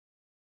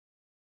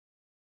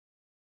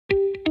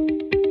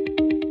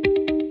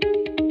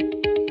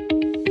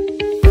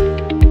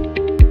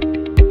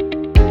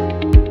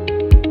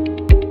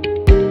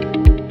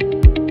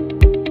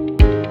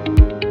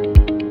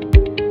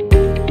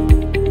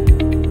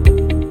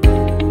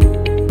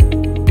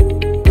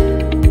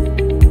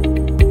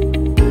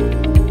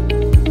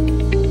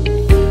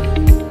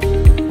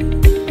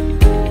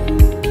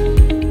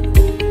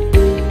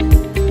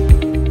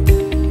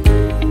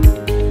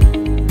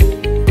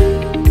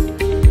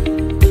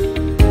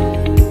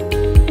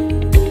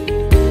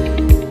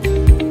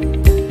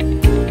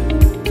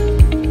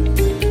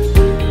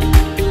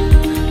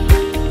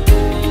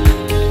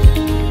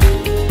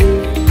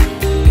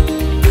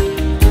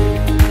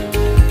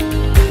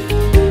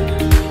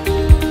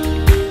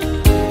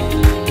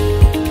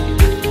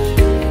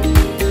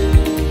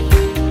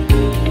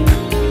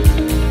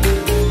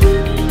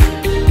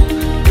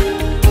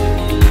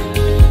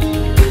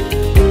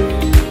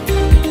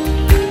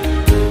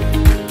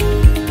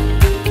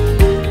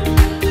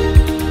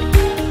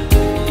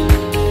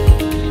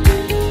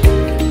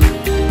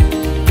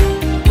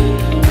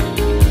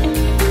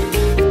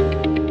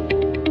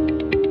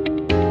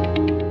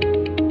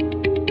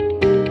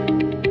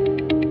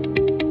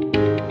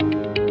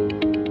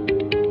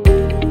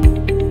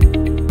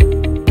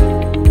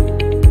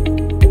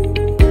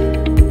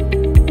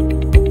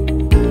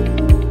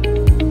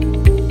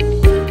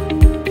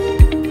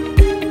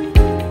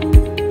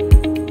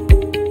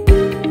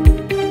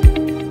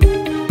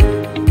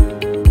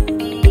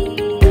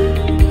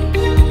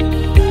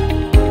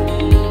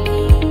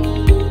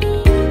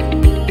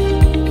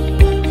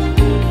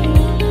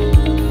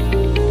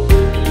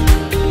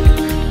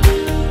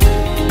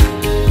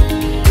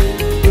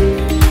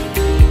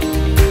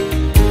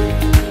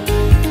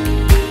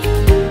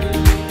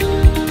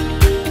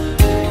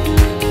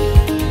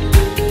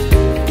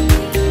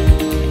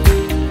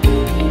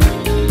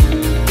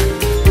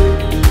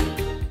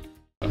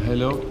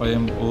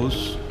am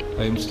Oğuz.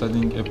 I am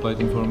studying Applied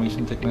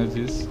Information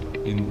Technologies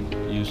in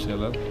UC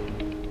Leuven.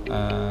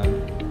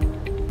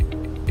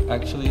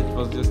 Actually, it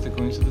was just a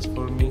coincidence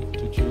for me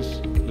to choose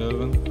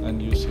Leuven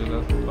and UC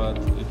Leuven, but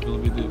it will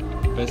be the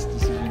best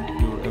decision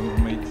you ever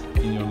made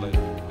in your life.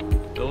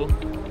 Hello,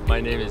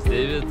 my name is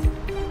David.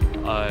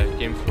 I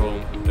came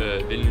from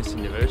Vilnius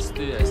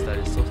University. I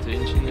studied software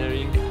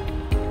engineering,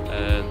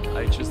 and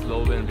I chose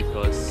Leuven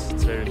because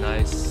it's a very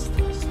nice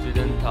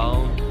student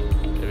town.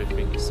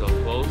 Everything is so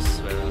close,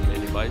 where I'm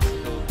many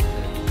bicycles,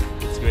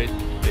 and it's a great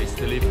place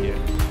to live here.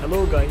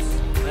 Hello guys,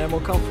 I am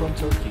Okan from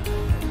Turkey.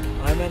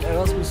 I'm an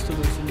Erasmus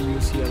student in the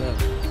UC Leuven,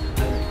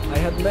 and I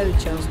had many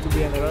chances to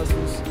be an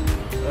Erasmus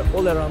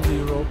all around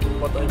Europe,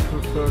 but I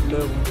prefer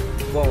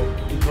Leuven. Wow,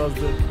 it was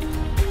the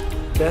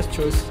best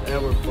choice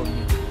ever for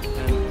me,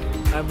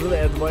 and I really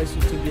advise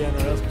you to be an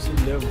Erasmus in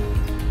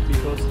Leuven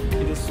because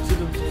it is a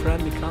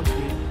student-friendly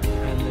country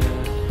and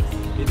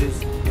it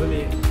is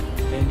really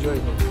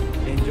enjoyable.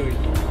 Enjoy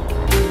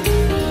it.